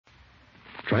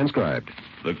Transcribed.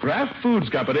 The Kraft Foods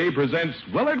Company presents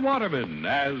Willard Waterman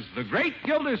as the Great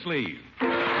Gildersleeve.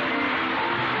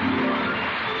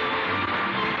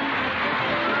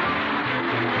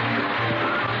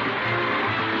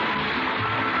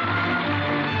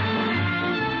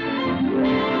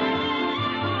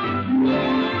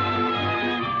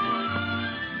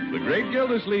 The Great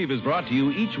Gildersleeve is brought to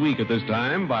you each week at this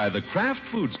time by the Kraft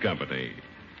Foods Company.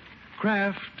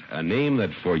 Kraft, a name that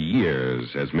for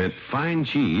years has meant fine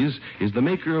cheese, is the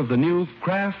maker of the new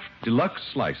Kraft Deluxe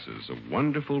Slices, a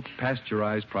wonderful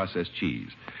pasteurized processed cheese.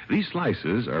 These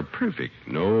slices are perfect.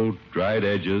 No dried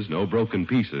edges, no broken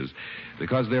pieces,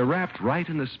 because they're wrapped right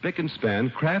in the spick and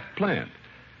span Kraft plant.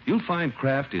 You'll find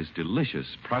Kraft is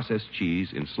delicious processed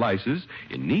cheese in slices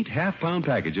in neat half-pound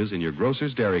packages in your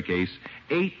grocer's dairy case,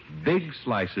 8 big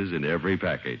slices in every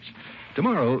package.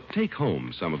 Tomorrow, take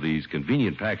home some of these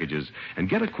convenient packages and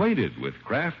get acquainted with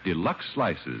Kraft Deluxe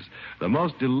Slices, the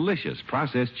most delicious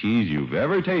processed cheese you've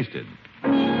ever tasted.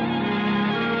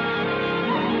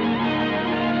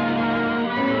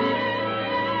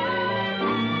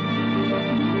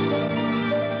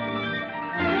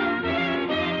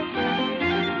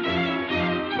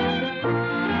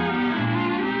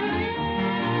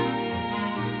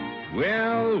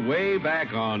 Way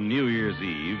back on New Year's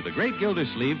Eve, the great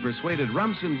Gildersleeve persuaded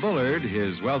Rumson Bullard,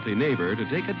 his wealthy neighbor, to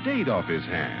take a date off his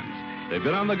hands. They've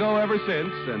been on the go ever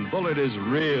since, and Bullard is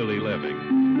really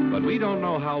living. But we don't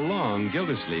know how long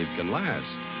Gildersleeve can last.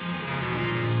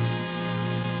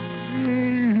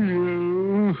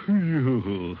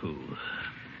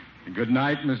 Good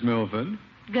night, Miss Milford.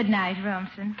 Good night,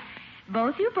 Rumson.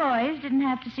 Both you boys didn't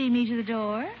have to see me to the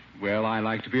door. Well, I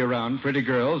like to be around pretty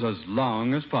girls as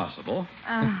long as possible.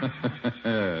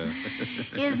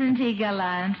 Isn't he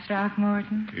gallant,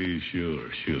 Throckmorton? Sure.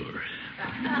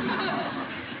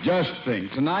 Just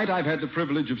think, tonight I've had the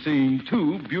privilege of seeing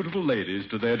 2 beautiful ladies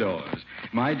to their doors.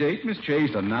 My date, Miss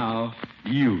Chase, and now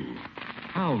you.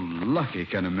 How lucky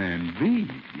can a man be?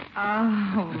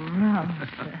 Oh,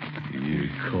 Rumson.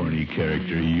 You corny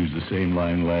character. You used the same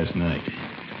line last night.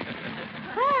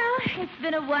 It's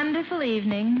been a wonderful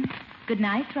evening. Good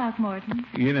night, Throckmorton.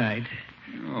 Good night.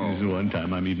 Oh. This is one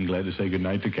time I'm even glad to say good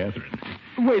night to Catherine.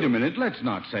 Wait a minute. Let's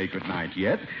not say good night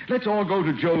yet. Let's all go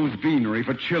to Joe's Beanery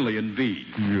for chili and beans.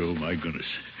 Oh, my goodness.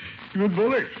 Good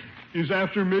Bullard. It's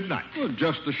after midnight. Well,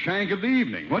 just the shank of the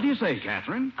evening. What do you say,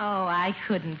 Catherine? Oh, I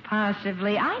couldn't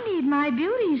possibly. I need my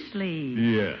beauty sleep.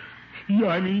 Yeah,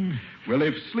 I mean... Well,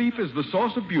 if sleep is the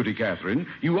source of beauty, Catherine,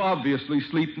 you obviously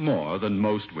sleep more than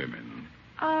most women.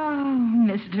 Oh,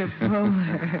 Mr.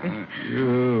 Bullard.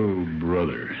 Oh,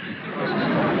 brother.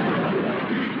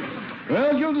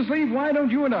 Well, Gildersleeve, why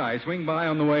don't you and I swing by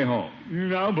on the way home?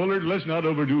 Now, Bullard, let's not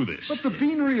overdo this. But the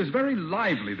Beanery is very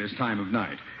lively this time of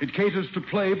night. It caters to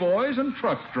playboys and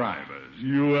truck drivers.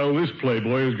 Well, this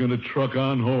playboy is going to truck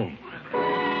on home.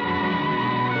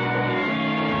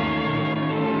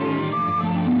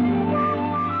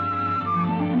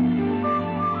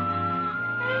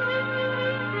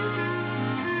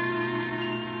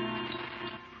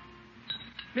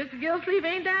 Mr. Gildersleeve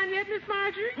ain't down yet, Miss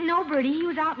Marjorie? No, Bertie. He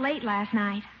was out late last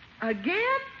night.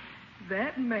 Again?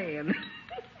 That man.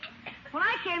 When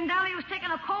I came down, he was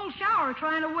taking a cold shower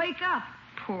trying to wake up.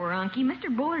 Poor Unky. Mr.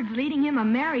 Bullard's leading him a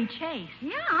merry chase.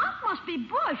 Yeah, Unc must be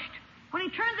bushed. When he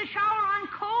turned the shower on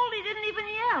cold, he didn't even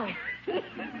yell.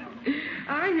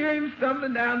 I hear him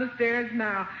stumbling down the stairs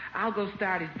now. I'll go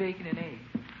start his bacon and eggs.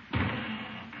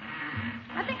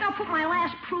 I think I'll put my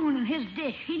last prune in his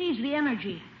dish. He needs the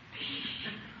energy.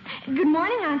 Good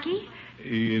morning, Unky.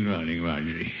 Good morning,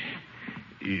 Marjorie.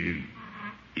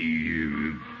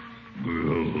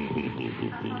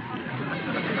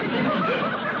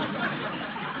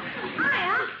 Hi,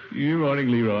 Unc. Good morning,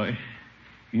 Leroy.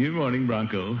 Good morning,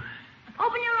 Bronco.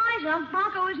 Open your eyes, Unc.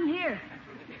 Bronco isn't here.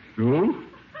 Oh?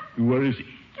 Where is he?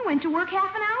 He went to work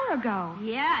half an hour ago.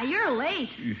 Yeah, you're late.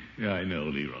 I know,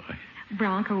 Leroy.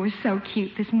 Bronco was so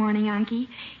cute this morning, Unky.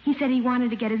 He said he wanted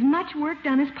to get as much work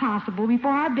done as possible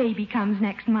before our baby comes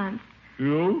next month.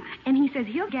 Oh? And he says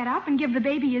he'll get up and give the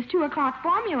baby his 2 o'clock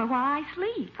formula while I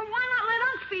sleep. Well, why not let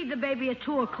Unc feed the baby at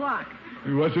 2 o'clock?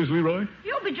 What's this, Leroy?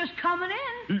 You'll be just coming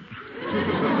in.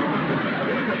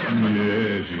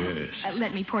 Yes.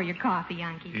 Let me pour your coffee,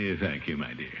 Unky. Yeah, thank you,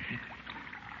 my dear.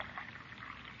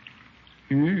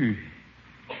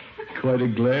 Quite a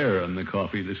glare on the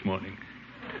coffee this morning.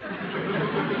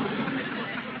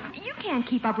 You can't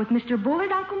keep up with Mr.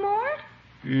 Bullard, Uncle Mort.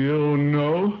 Oh,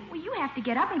 no? Well, you have to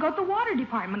get up and go to the water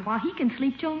department while he can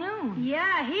sleep till noon.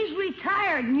 Yeah, he's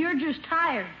retired and you're just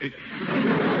tired.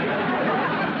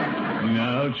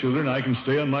 Now, children, I can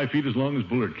stay on my feet as long as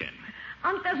Bullard can.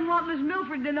 Unc doesn't want Miss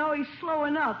Milford to know he's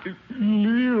slowing up.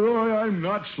 Leroy, I'm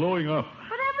not slowing up.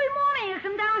 But every morning you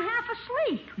come down half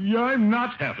asleep. Yeah, I'm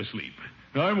not half asleep.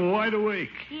 I'm wide awake.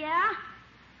 Yeah?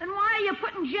 Then why are you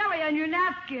putting jelly on your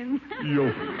napkin?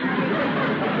 Yo.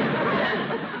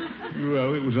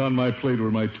 Well, it was on my plate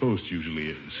where my toast usually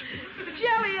is.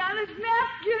 Jelly on his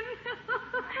napkin.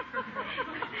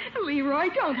 Leroy,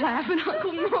 don't laugh at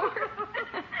Uncle Mort.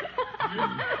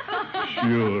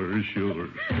 Sure.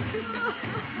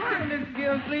 Hi, Miss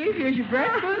Gildersleeve. Here's your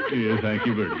breakfast. Yeah, thank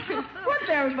you, Bertie. What's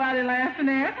everybody laughing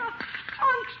at?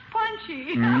 Unc's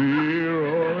punchy.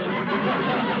 Leroy.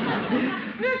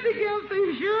 Mr.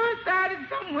 Gildersleeve sure started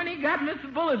something when he got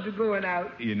Mr. Bullard to going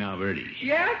out. You know, Bertie.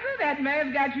 Yes, sir. That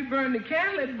man's got you burning the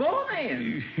candle at both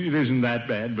ends. It isn't that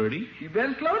bad, Bertie. You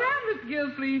better slow down, Mr.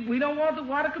 Gildersleeve. We don't want the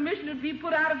water commissioner to be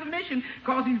put out of commission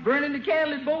because he's burning the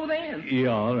candle at both ends. Yeah,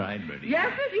 all right, Bertie.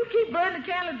 Yes, sir. If you keep burning the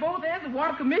candle at both ends, the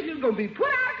water commissioner's going to be put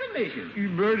out of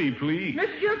commission. Bertie, please.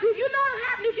 Mr. Gildersleeve, you know what'll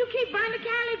happen if you keep burning the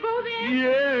candle at both ends?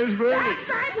 Yes, Bertie. That's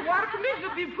right. The water commissioner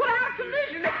will be put out of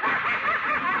commission.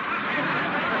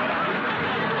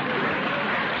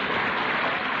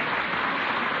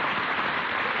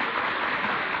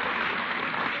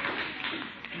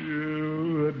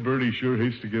 That Bertie sure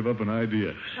hates to give up an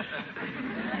idea.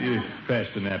 Yeah, pass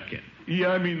the napkin. Yeah,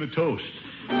 I mean the toast.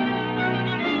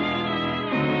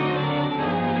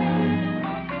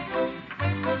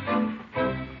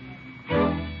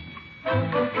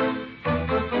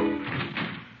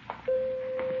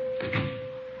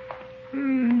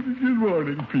 Good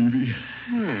morning, Peavy.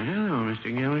 Hello, Mr.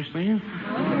 Gildersleeve.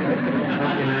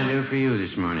 What can I do for you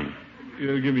this morning?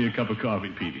 Give me a cup of coffee,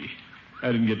 Peavy.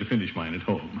 I didn't get to finish mine at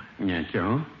home. That's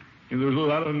all? There was a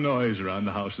lot of noise around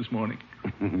the house this morning.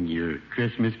 Your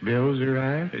Christmas bills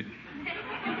arrived?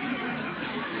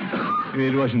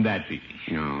 It wasn't that, Peavy.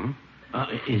 No.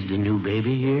 Is the new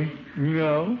baby here?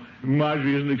 No.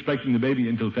 Marjorie isn't expecting the baby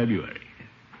until February.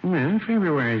 Well,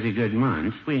 February is a good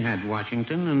month. We had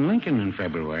Washington and Lincoln in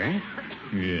February.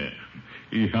 Yeah.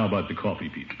 How about the coffee,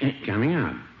 Peavy? Coming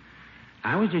up.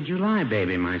 I was a July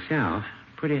baby myself.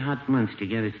 Pretty hot months to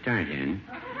get a start in.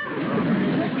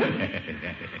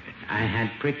 I had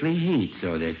prickly heat,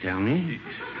 so they tell me.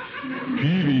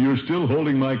 Peavy, you're still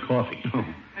holding my coffee. Oh.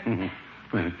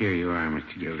 Well, here you are,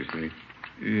 Mr. Gildersleeve.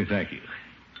 Thank you.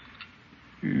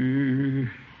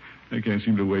 I can't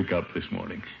seem to wake up this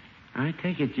morning. I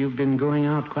take it you've been going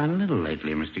out quite a little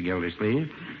lately, Mr.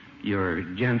 Gildersleeve. Your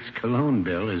gents' cologne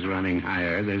bill is running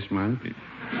higher this month.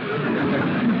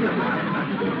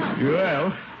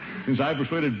 Well, since I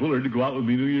persuaded Bullard to go out with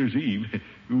me New Year's Eve,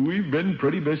 we've been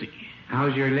pretty busy.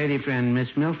 How's your lady friend, Miss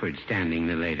Milford, standing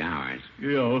the late hours?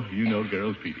 You know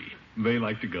girls, Peavy. They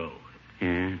like to go.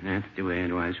 Yeah, that's the way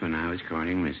it was when I was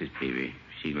courting Mrs. Peavy.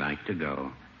 She liked to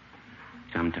go.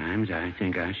 Sometimes I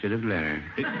think I should have let her.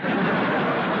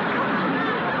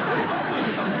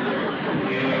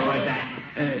 What's that?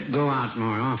 Go out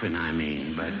more often, I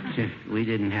mean. But we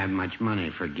didn't have much money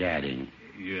for gadding.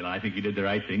 Yeah, I think you did the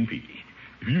right thing, Peavy.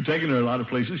 If you'd taken her a lot of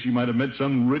places, she might have met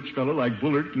some rich fellow like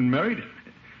Bullard and married him.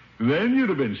 Then you'd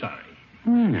have been sorry.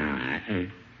 No, I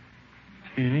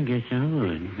guess I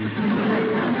would.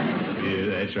 Yeah,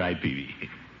 that's right, Peavy.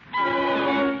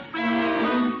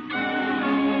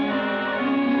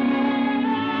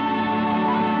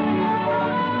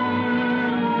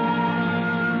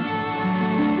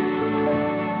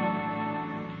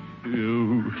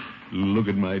 Look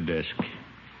at my desk.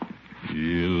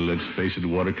 Yeah, let's face it,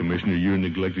 Water Commissioner, you're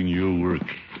neglecting your work.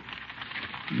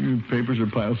 Papers are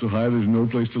piled so high there's no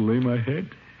place to lay my head.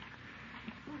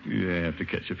 Yeah, I have to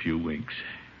catch a few winks.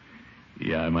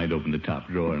 Yeah, I might open the top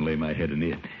drawer and lay my head in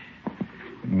it.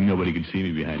 Nobody can see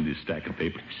me behind this stack of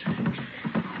papers.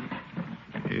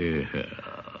 Yeah,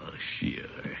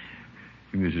 sure.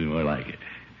 This is more like it.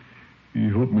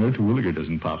 You hope Mr. Williger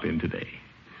doesn't pop in today.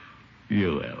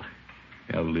 Yeah, well,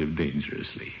 I'll live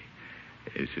dangerously.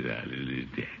 Yes, I'll live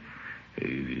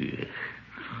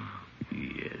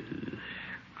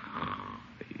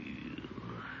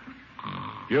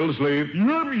Gildersleeve.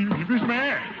 This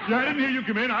man. I didn't hear you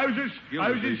come in.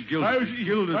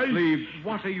 Gildersleeve,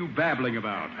 what are you babbling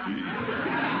about?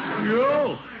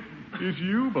 It's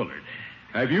you, Bullard.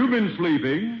 Have you been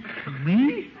sleeping?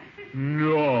 Me?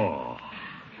 No.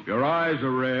 Your eyes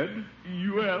are red.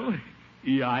 Well,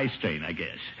 eye strain, I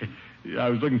guess. I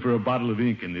was looking for a bottle of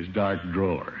ink in this dark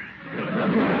drawer.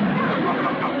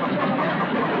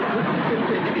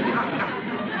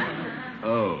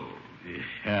 Oh.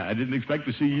 I didn't expect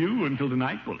to see you until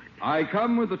tonight, Bullard. I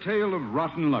come with a tale of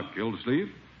rotten luck,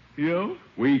 Gildersleeve. You?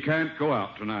 We can't go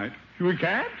out tonight. We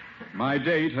can't? My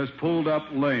date has pulled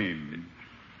up lame.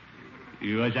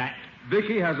 What's that?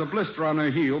 Vicky has a blister on her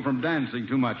heel from dancing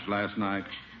too much last night.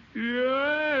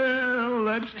 Well,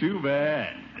 that's too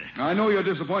bad. I know you're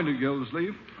disappointed,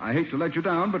 Gildersleeve. I hate to let you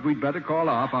down, but we'd better call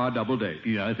off our double date.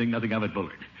 Yeah, I think nothing of it,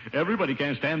 Bullard. Everybody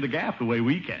can't stand the gaff the way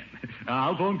we can.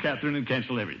 I'll phone Catherine and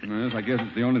cancel everything. Yes, I guess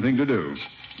it's the only thing to do.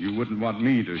 You wouldn't want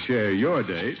me to share your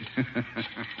date.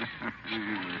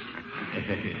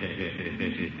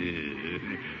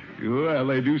 Well,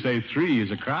 they do say 3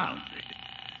 is a crowd.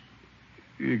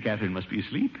 Catherine must be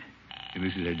asleep.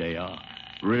 This is her day off.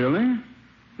 Really?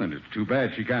 Then it's too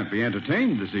bad she can't be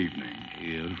entertained this evening.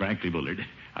 Yeah, frankly, Bullard,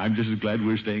 I'm just as glad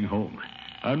we're staying home.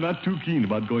 I'm not too keen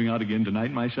about going out again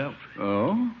tonight myself.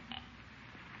 Oh?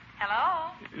 Hello?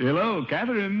 Hello,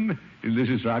 Catherine. This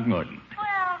is Throckmorton.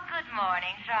 Well, good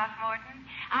morning, Throckmorton.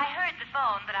 I heard the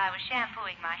phone, but I was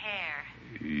shampooing my hair.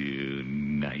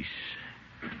 Nice.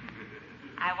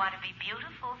 I want to be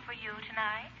beautiful for you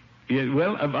tonight. Yeah,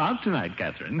 well, about tonight,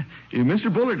 Catherine,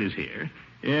 Mr. Bullard is here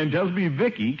and tells me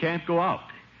Vicky can't go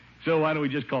out. So why don't we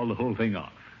just call the whole thing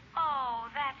off? Oh,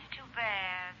 that's too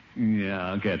bad.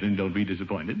 Yeah, Catherine, don't be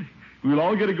disappointed. We'll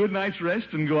all get a good night's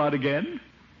rest and go out again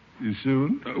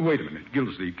soon. Wait a minute.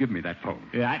 Gildersleeve, give me that phone.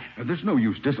 Yeah. There's no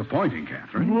use disappointing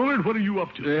Catherine. Bullard, what are you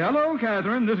up to? Hello,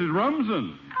 Catherine. This is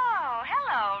Rumsen. Oh,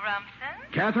 hello,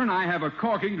 Rumsen. Catherine, I have a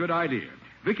corking good idea.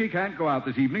 Vicky can't go out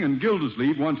this evening, and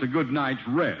Gildersleeve wants a good night's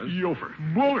rest. Yofer.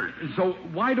 Bullard. So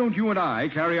why don't you and I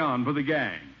carry on for the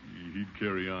gang? He'd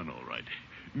carry on all right.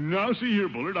 Now, see here,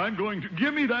 Bullard, I'm going to...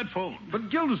 Give me that phone. But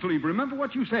Gildersleeve, remember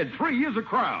what you said. 3 is a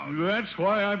crowd. That's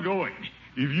why I'm going.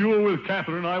 If you're with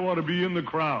Catherine, I want to be in the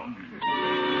crowd.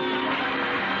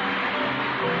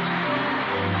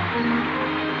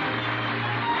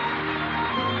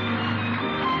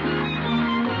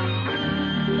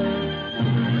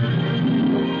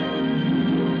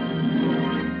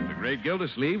 The great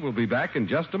Gildersleeve will be back in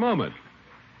just a moment.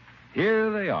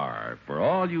 Here they are for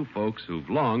all you folks who've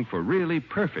longed for really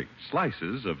perfect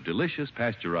slices of delicious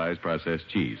pasteurized processed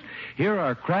cheese. Here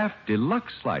are Kraft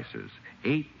Deluxe Slices,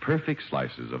 8 perfect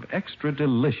slices of extra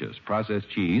delicious processed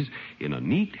cheese in a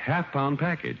neat half-pound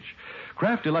package.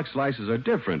 Kraft Deluxe Slices are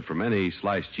different from any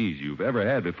sliced cheese you've ever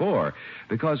had before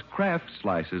because Kraft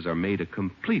slices are made a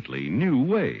completely new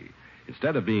way.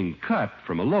 Instead of being cut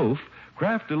from a loaf,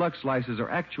 Kraft Deluxe Slices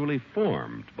are actually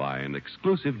formed by an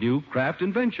exclusive new Kraft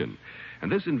invention.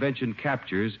 And this invention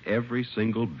captures every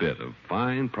single bit of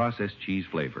fine processed cheese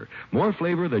flavor, more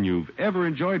flavor than you've ever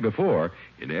enjoyed before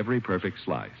in every perfect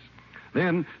slice.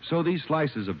 Then, so these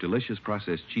slices of delicious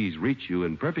processed cheese reach you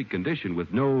in perfect condition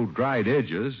with no dried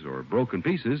edges or broken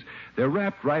pieces, they're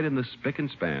wrapped right in the spick and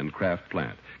span Kraft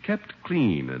plant, kept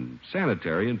clean and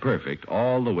sanitary and perfect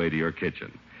all the way to your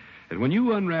kitchen. And when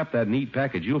you unwrap that neat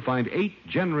package, you'll find 8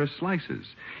 generous slices,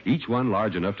 each one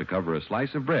large enough to cover a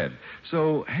slice of bread.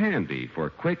 So handy for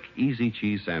quick, easy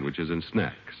cheese sandwiches and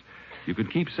snacks. You can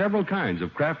keep several kinds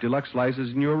of Kraft Deluxe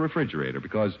slices in your refrigerator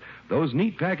because those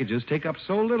neat packages take up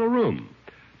so little room.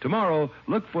 Tomorrow,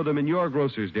 look for them in your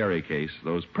grocer's dairy case,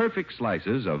 those perfect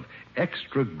slices of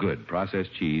extra good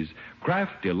processed cheese,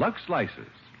 Kraft Deluxe Slices.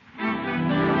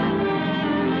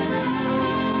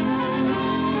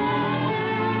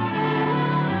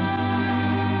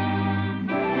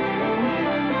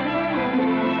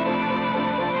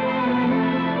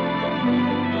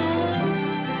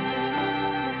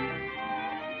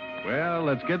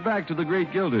 Let's get back to the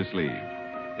great Gildersleeve.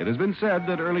 It has been said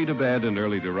that early to bed and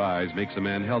early to rise makes a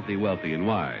man healthy, wealthy, and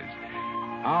wise.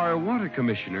 Our water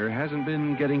commissioner hasn't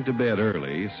been getting to bed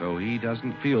early, so he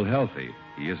doesn't feel healthy.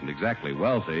 He isn't exactly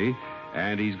wealthy,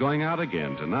 and he's going out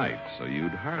again tonight, so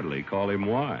you'd hardly call him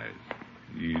wise.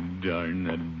 You darn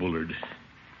that Bullard.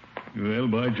 Well,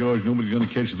 by George, nobody's going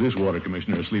to catch this water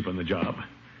commissioner asleep on the job.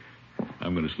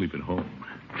 I'm going to sleep at home.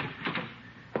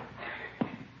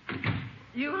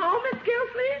 You home, Miss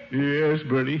Gildersleeve? Yes,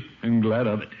 Bertie. I'm glad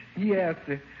of it. Yes,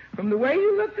 sir. From the way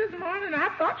you looked this morning, I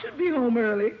thought you'd be home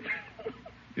early.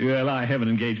 Well, I have an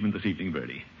engagement this evening,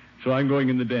 Bertie. So I'm going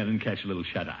in the den and catch a little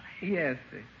shut-eye. Yes,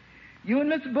 sir. You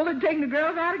and Mr. Bullard taking the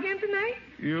girls out again tonight?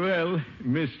 Well,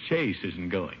 Miss Chase isn't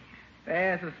going.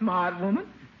 That's a smart woman.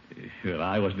 Well,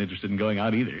 I wasn't interested in going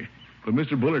out either. But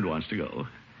Mr. Bullard wants to go.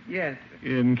 Yes,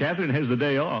 sir. And Catherine has the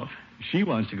day off. She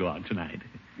wants to go out tonight.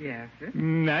 Yes, sir.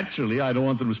 Naturally, I don't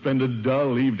want them to spend a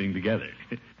dull evening together.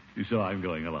 So I'm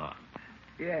going along.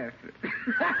 Yes, sir.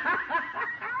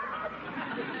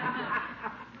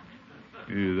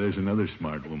 There's another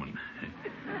smart woman.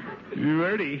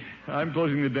 Bertie, I'm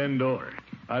closing the den door.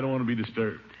 I don't want to be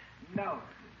disturbed. No.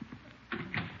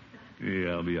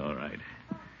 Yeah, I'll be all right.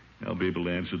 I'll be able to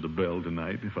answer the bell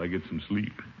tonight if I get some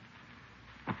sleep.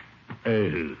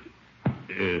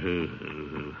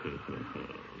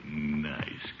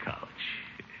 Nice couch.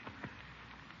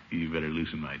 You better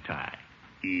loosen my tie.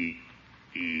 Yeah.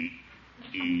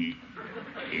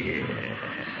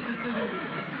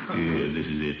 Yeah, this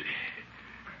is it.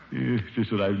 Yeah, it's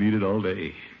just what I've needed all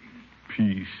day.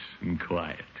 Peace and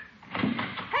quiet.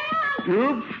 Hey,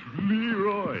 Oops,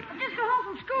 Leroy. I just got home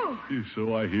from school. Yeah,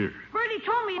 so I hear. Bertie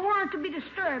told me you weren't to be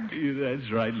disturbed. Yeah,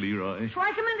 that's right, Leroy. So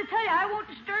I come in to tell you I won't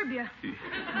disturb you.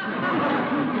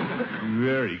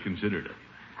 Very considerate of you.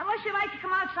 Unless you like to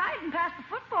come outside and pass the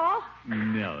football.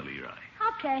 No, Leroy.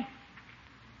 Okay.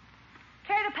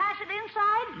 Care to pass it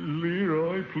inside?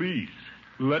 Leroy, please.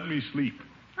 Let me sleep.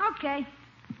 Okay.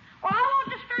 Well, I won't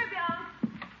disturb you, Unc.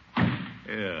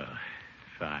 Yeah,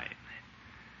 fine.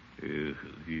 Unc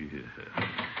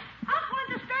won't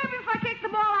disturb you if I kick the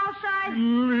ball outside.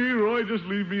 Leroy, just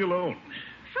leave me alone.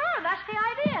 Sure, that's the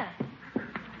idea.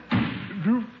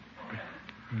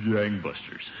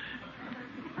 Gangbusters.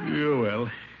 Yeah, well,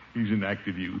 he's an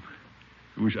active youth.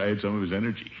 Wish I had some of his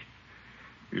energy.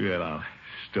 Well, I'll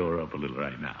store up a little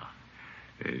right now.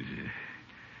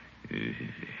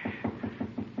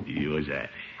 What's that?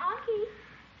 Unky,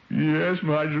 Yes,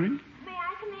 Marjorie? may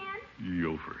I come in?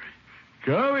 Yofer.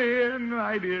 Come in,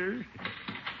 my dear.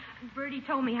 Bertie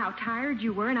told me how tired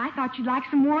you were, and I thought you'd like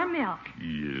some warm milk.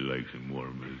 You like some more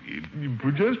milk?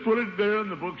 Just put it there on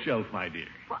the bookshelf, my dear.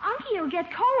 Well, Unky, it'll get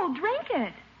cold. Drink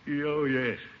it. Oh,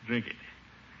 yes. Drink it.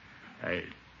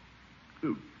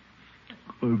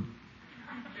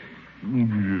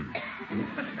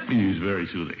 He's very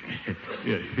soothing.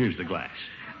 Yeah, here's the glass.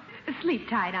 Sleep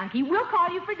tight, Unky. We'll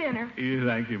call you for dinner. Yeah,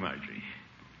 thank you, Marjorie.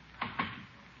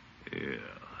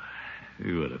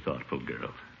 Yeah. What a thoughtful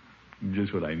girl.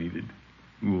 Just what I needed.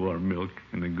 Warm milk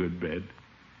and a good bed.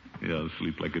 Yeah, I'll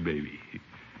sleep like a baby.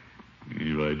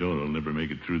 If I don't, I'll never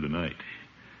make it through the night.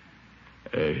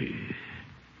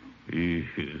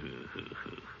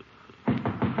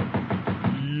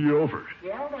 Yover.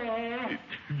 Gildy.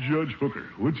 Judge Hooker,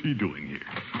 what's he doing here?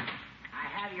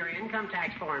 I have your income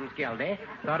tax forms, Gildy.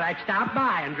 Thought I'd stop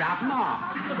by and drop them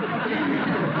off.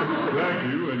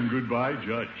 Thank you, and goodbye,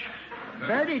 Judge.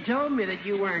 Bertie told me that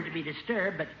you weren't to be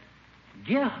disturbed, but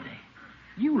Gildy,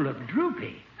 you look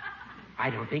droopy. I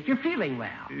don't think you're feeling well.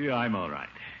 Yeah, I'm all right.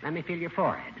 Let me feel your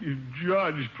forehead.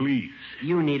 Judge, please.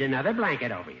 You need another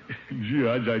blanket over you.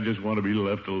 Judge, I just want to be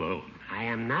left alone. I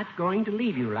am not going to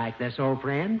leave you like this, old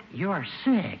friend. You're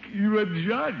sick. You're a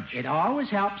judge. It always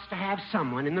helps to have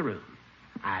someone in the room.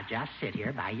 I'll just sit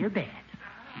here by your bed.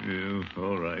 Yeah,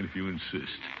 all right, if you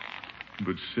insist.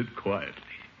 But sit quietly.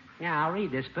 Yeah, I'll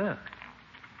read this book.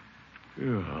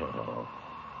 Oh.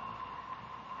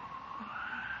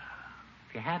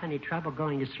 If you have any trouble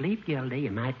going to sleep, Gildy,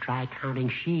 you might try counting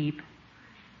sheep.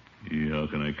 Yeah, how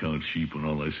can I count sheep when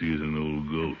all I see is an old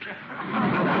goat?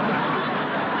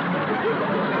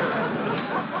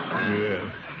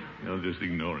 Yeah, I'll just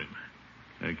ignore him.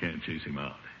 I can't chase him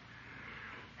out.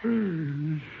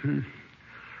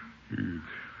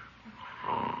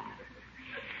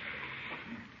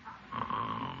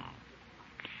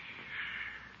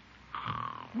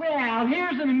 Well,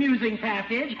 here's an amusing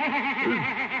passage.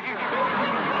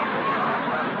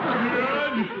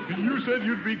 Judge, you said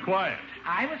you'd be quiet.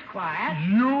 I was quiet.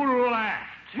 You laughed.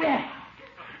 Well,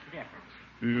 what's the difference?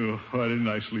 Yeah, why didn't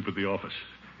I sleep at the office?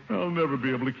 I'll never be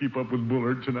able to keep up with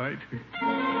Bullard tonight.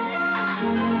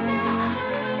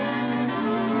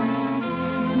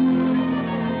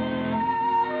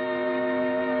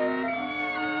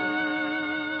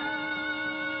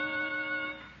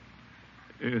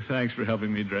 Thanks for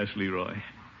helping me dress, Leroy.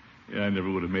 I never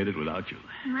would have made it without you.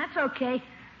 That's okay.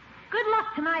 Good luck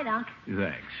tonight, Unc.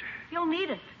 Thanks. You'll need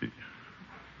it.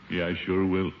 Yeah, I sure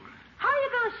will. How are you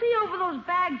going to see over those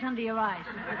bags under your eyes?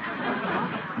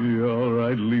 Yeah, all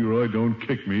right, Leroy, don't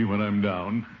kick me when I'm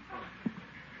down.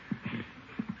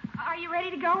 Are you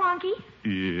ready to go, Unky?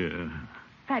 Yeah.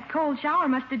 That cold shower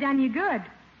must have done you good.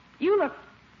 You look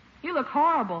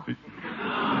horrible. Yeah,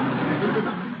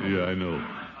 I know.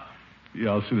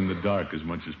 Yeah, I'll sit in the dark as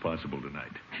much as possible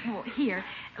tonight. Oh, here,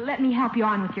 let me help you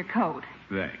on with your coat.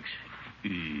 Thanks.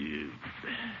 Yeah.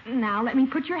 Now, let me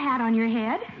put your hat on your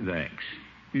head. Thanks.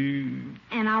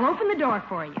 And I'll open the door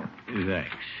for you.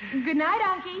 Thanks. Good night,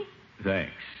 Unky.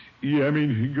 Thanks. Yeah,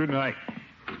 good night.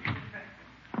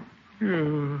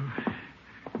 Oh,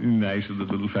 nice of the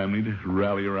little family to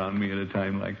rally around me at a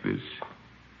time like this.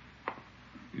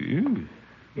 Yeah.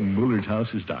 Bullard's house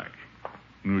is dark,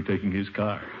 and we're taking his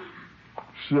car.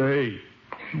 Say,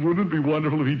 wouldn't it be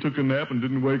wonderful if he took a nap and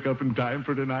didn't wake up in time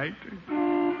for tonight?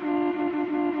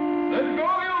 Let's go,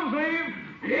 Gildersleeve!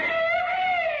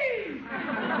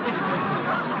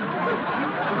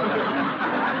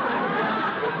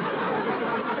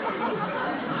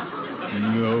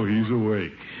 he's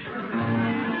awake.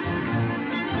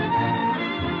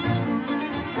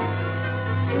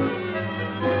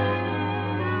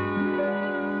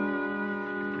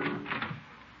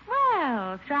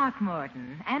 Well,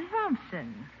 Throckmorton and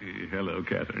Rumson. Hello,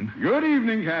 Catherine. Good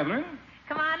evening, Catherine.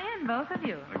 Come on in, both of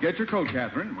you. Get your coat,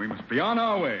 Catherine. We must be on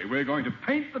our way. We're going to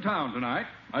paint the town tonight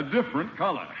a different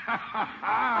color.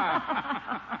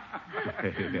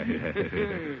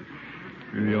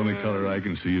 The only color I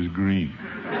can see is green.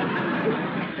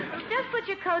 Just put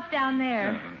your coats down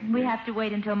there. We have to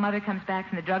wait until Mother comes back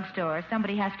from the drugstore.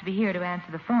 Somebody has to be here to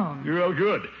answer the phone. Well,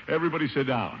 good. Everybody sit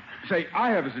down. Say,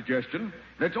 I have a suggestion.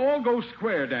 Let's all go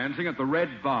square dancing at the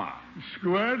Red Barn.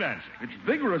 Square dancing. It's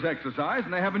vigorous exercise,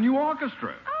 and they have a new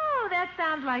orchestra. Oh, that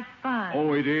sounds like fun.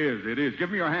 Oh, it is. It is. Give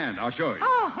me your hand. I'll show you.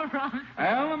 Oh, Rumson.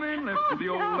 Element, left to the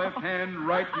old no. left hand,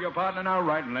 right to your partner. Now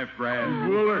right and left, Brad.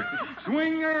 Bullard.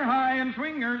 Swing her high and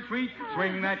swing her sweet.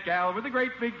 Swing that gal with the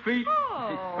great big feet.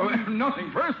 Oh. Nothing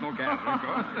personal, Catherine, of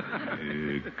course.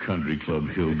 Country club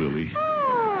hillbilly.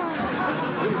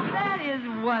 Oh, that is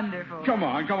wonderful. Come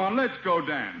on. Let's go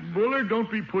dance. Bullard, don't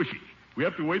be pushy. We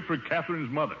have to wait for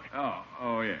Catherine's mother.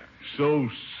 Oh, yeah. So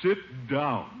sit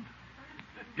down.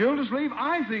 Gildersleeve,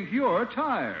 I think you're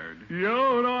tired.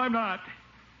 No, I'm not.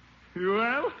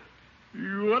 Well,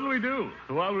 what'll we do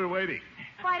while we're waiting?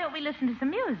 Why don't we listen to some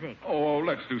music? Oh,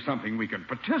 let's do something we can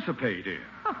participate in.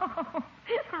 Oh,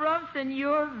 Rumson,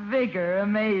 your vigor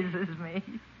amazes me.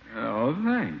 Oh,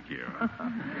 thank you.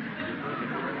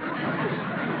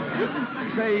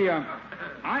 Say,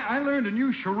 I learned a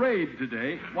new charade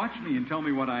today. Watch me and tell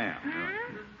me what I am.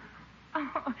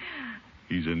 Oh.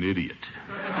 He's an idiot.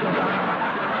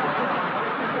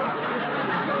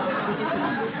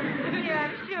 Yeah,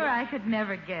 I'm sure I could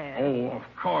never guess. Oh, of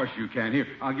course you can. Here,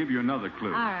 I'll give you another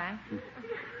clue. All right.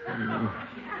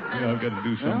 I've got to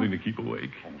do something to keep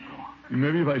awake.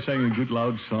 Maybe if I sang a good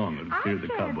loud song, it'd clear the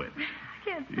cobwebs. I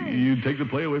can't think. You'd take the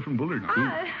play away from Bullard, too.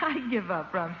 I give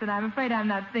up, Rumson. I'm afraid I'm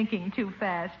not thinking too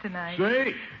fast tonight.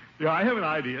 Say, I have an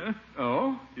idea.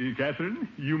 Oh? Catherine,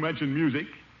 you mentioned music.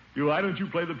 Why don't you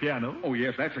play the piano? Oh,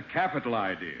 yes, that's a capital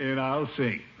idea. And I'll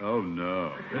sing. Oh,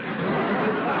 no.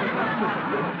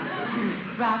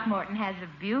 Throckmorton has a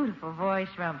beautiful voice,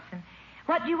 Rumson.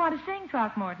 What do you want to sing,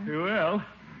 Throckmorton? Well,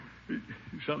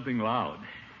 something loud.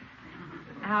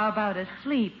 How about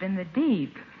Asleep in the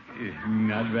Deep?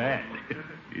 Not bad.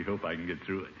 You hope I can get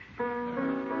through it.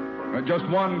 Just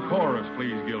one chorus,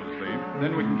 please, Gildersleeve.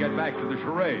 Then we can get back to the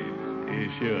charade.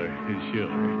 Sure.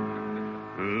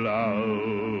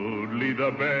 Loudly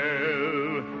the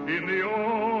bell in the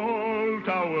old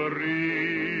tower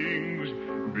rings,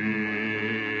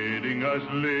 bidding us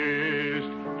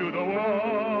list to the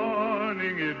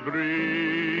warning it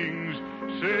brings.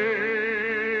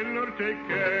 Sailor, take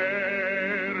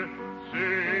care.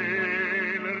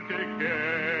 Sailor, take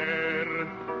care.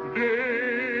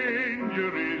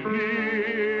 Danger is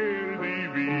near thee.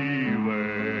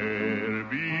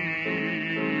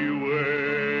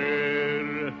 Beware.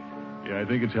 Yeah, I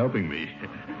think it's helping me.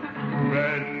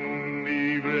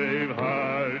 Many brave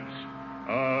hearts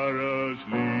are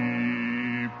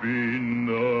asleep in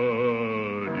the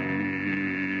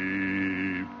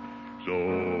deep. So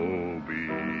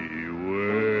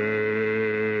beware.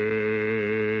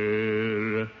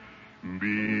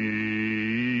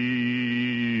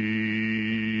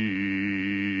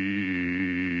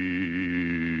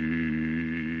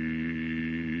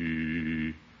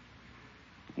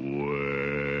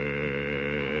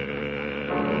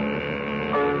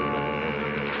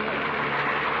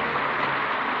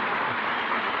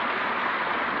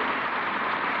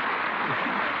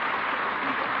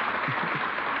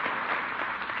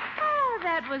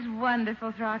 That was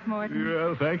wonderful, Throckmorton.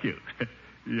 Well, thank you.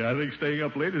 I think staying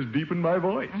up late has deepened my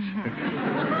voice.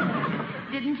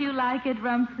 Didn't you like it,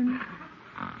 Rumson?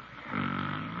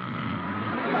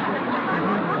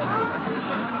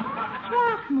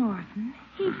 Throckmorton,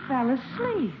 he fell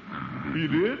asleep. He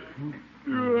did?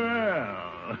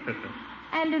 Well.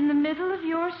 And in the middle of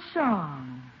your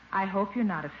song. I hope you're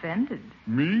not offended.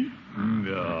 Me?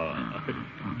 No. It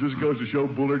just goes to show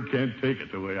Bullard can't take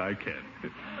it the way I can.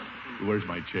 Where's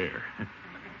my chair?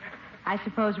 I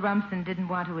suppose Rumson didn't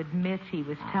want to admit he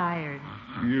was tired.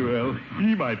 Well,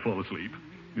 he might fall asleep.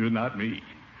 Not me.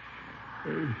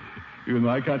 With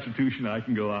my constitution, I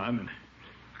can go on and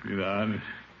get on.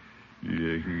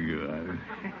 Yeah, I can go on.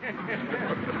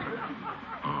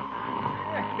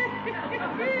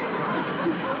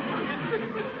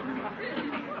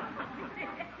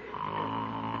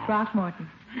 Throckmorton.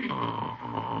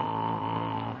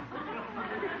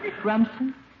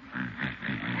 Rumson.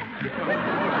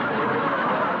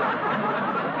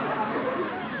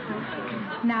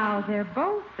 Now they're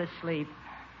both asleep.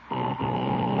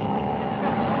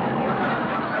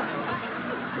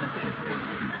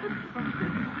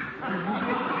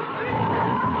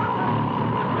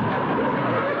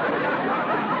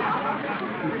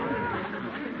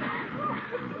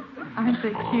 Aren't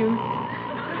they cute?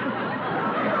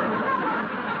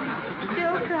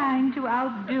 Still trying to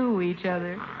outdo each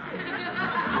other.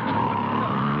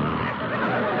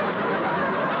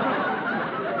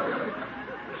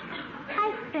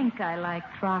 I think I like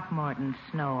Throckmorton's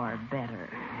snore better.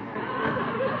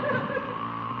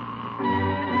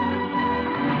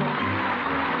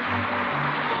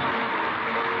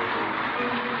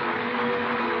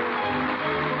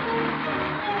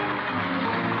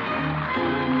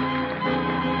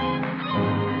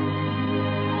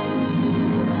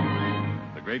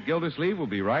 The Great Gildersleeve will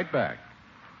be right back.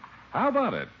 How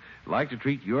about it? Like to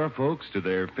treat your folks to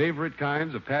their favorite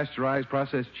kinds of pasteurized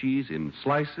processed cheese in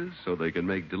slices so they can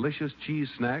make delicious cheese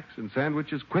snacks and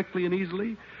sandwiches quickly and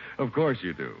easily? Of course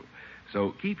you do.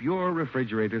 So keep your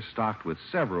refrigerator stocked with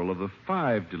several of the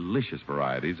 5 delicious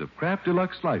varieties of Kraft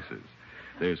Deluxe slices.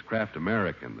 There's Kraft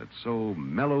American that's so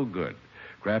mellow good.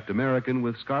 Kraft American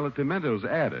with scarlet pimentos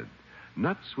added.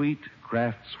 Nut Sweet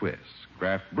Kraft Swiss.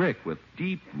 Kraft Brick with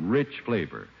deep, rich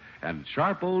flavor. And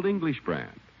Sharp Old English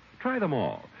brand. Try them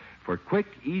all. For quick,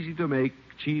 easy-to-make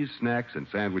cheese snacks and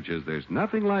sandwiches, there's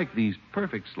nothing like these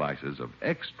perfect slices of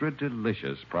extra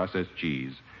delicious processed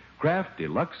cheese. Kraft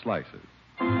Deluxe slices.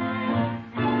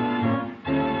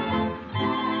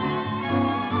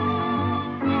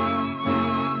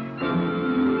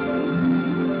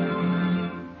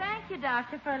 Thank you,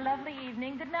 Doctor, for a lovely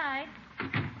evening. Good night.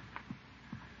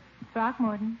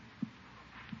 Throckmorton.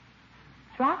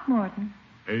 Throckmorton.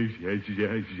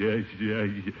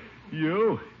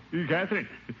 You, Catherine.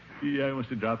 Yeah, I must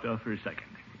have dropped off for a second.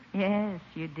 Yes,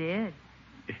 you did.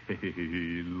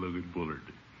 Look at Bullard.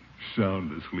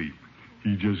 Sound asleep.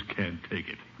 He just can't take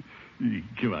it.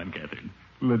 Come on, Catherine.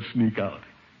 Let's sneak out.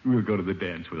 We'll go to the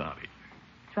dance without him.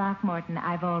 Throckmorton,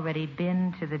 I've already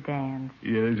been to the dance.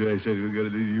 Yeah, that's what I said we were going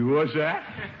to do. What's that?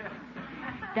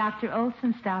 Dr.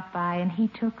 Olson stopped by and he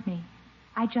took me.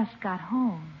 I just got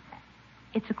home.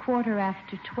 It's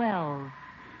 12:15.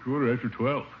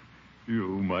 12:15.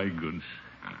 Oh, my goodness.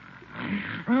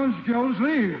 Well, it's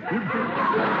Gildersleeve.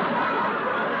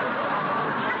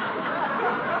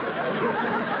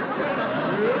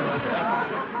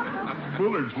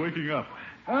 Bullard's waking up.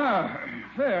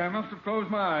 There, I must have closed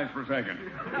my eyes for a second.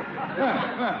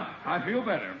 Well, I feel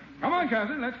better. Come on,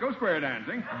 Catherine, let's go square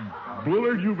dancing.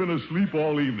 Bullard, you've been asleep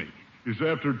all evening. It's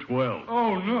after 12.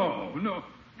 Oh, no.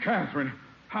 Catherine,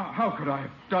 how could I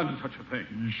have done such a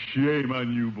thing? Shame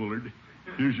on you, Bullard.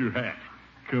 Here's your hat.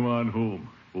 Come on home,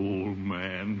 old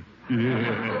man. Yeah.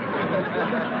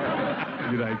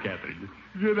 Good night, Catherine.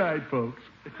 Good night, folks.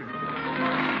 The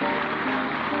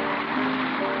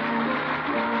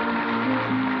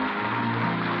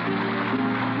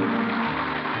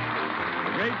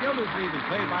Great Gildersleeve is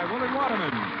played by Willard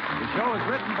Waterman. The show is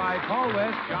written by Paul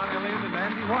West, John Elliott, and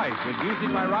Andy White, with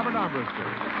music by Robert Armbruster.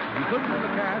 Included in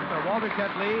the cast are Walter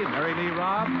Tetley, Mary Lee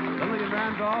Robb, Lillian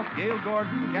Randolph, Gail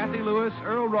Gordon, Kathy Lewis,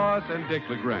 Earl Ross, and Dick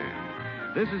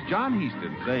LeGrand. This is John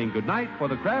Heaston saying goodnight for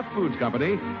the Kraft Foods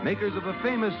Company, makers of the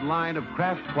famous line of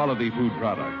Kraft quality food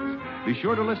products. Be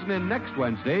sure to listen in next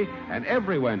Wednesday and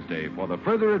every Wednesday for the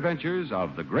further adventures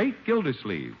of the Great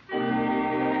Gildersleeve.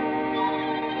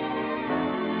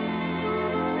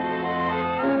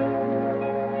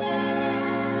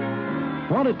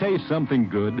 Want to taste something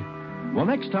good? Well,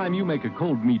 next time you make a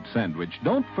cold meat sandwich,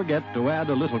 don't forget to add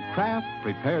a little Kraft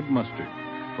prepared mustard.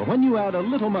 For when you add a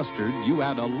little mustard, you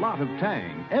add a lot of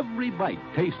tang. Every bite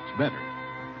tastes better.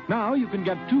 Now you can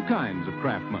get 2 kinds of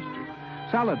Kraft mustard.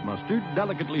 Salad mustard,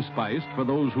 delicately spiced for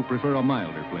those who prefer a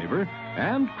milder flavor,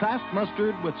 and Kraft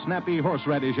mustard with snappy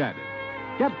horseradish added.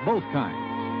 Get both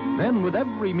kinds. Then with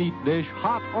every meat dish,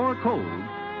 hot or cold,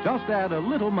 just add a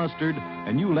little mustard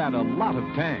and you'll add a lot of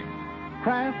tang.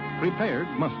 Kraft prepared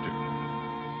mustard.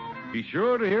 Be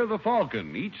sure to hear The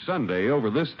Falcon each Sunday over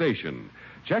this station.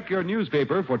 Check your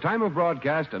newspaper for time of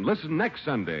broadcast and listen next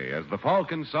Sunday as The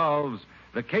Falcon solves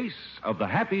the case of the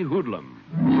Happy Hoodlum.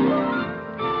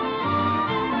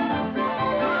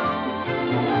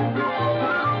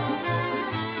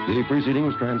 The preceding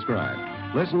was transcribed.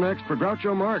 Listen next for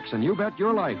Groucho Marx and You Bet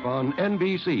Your Life on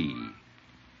NBC.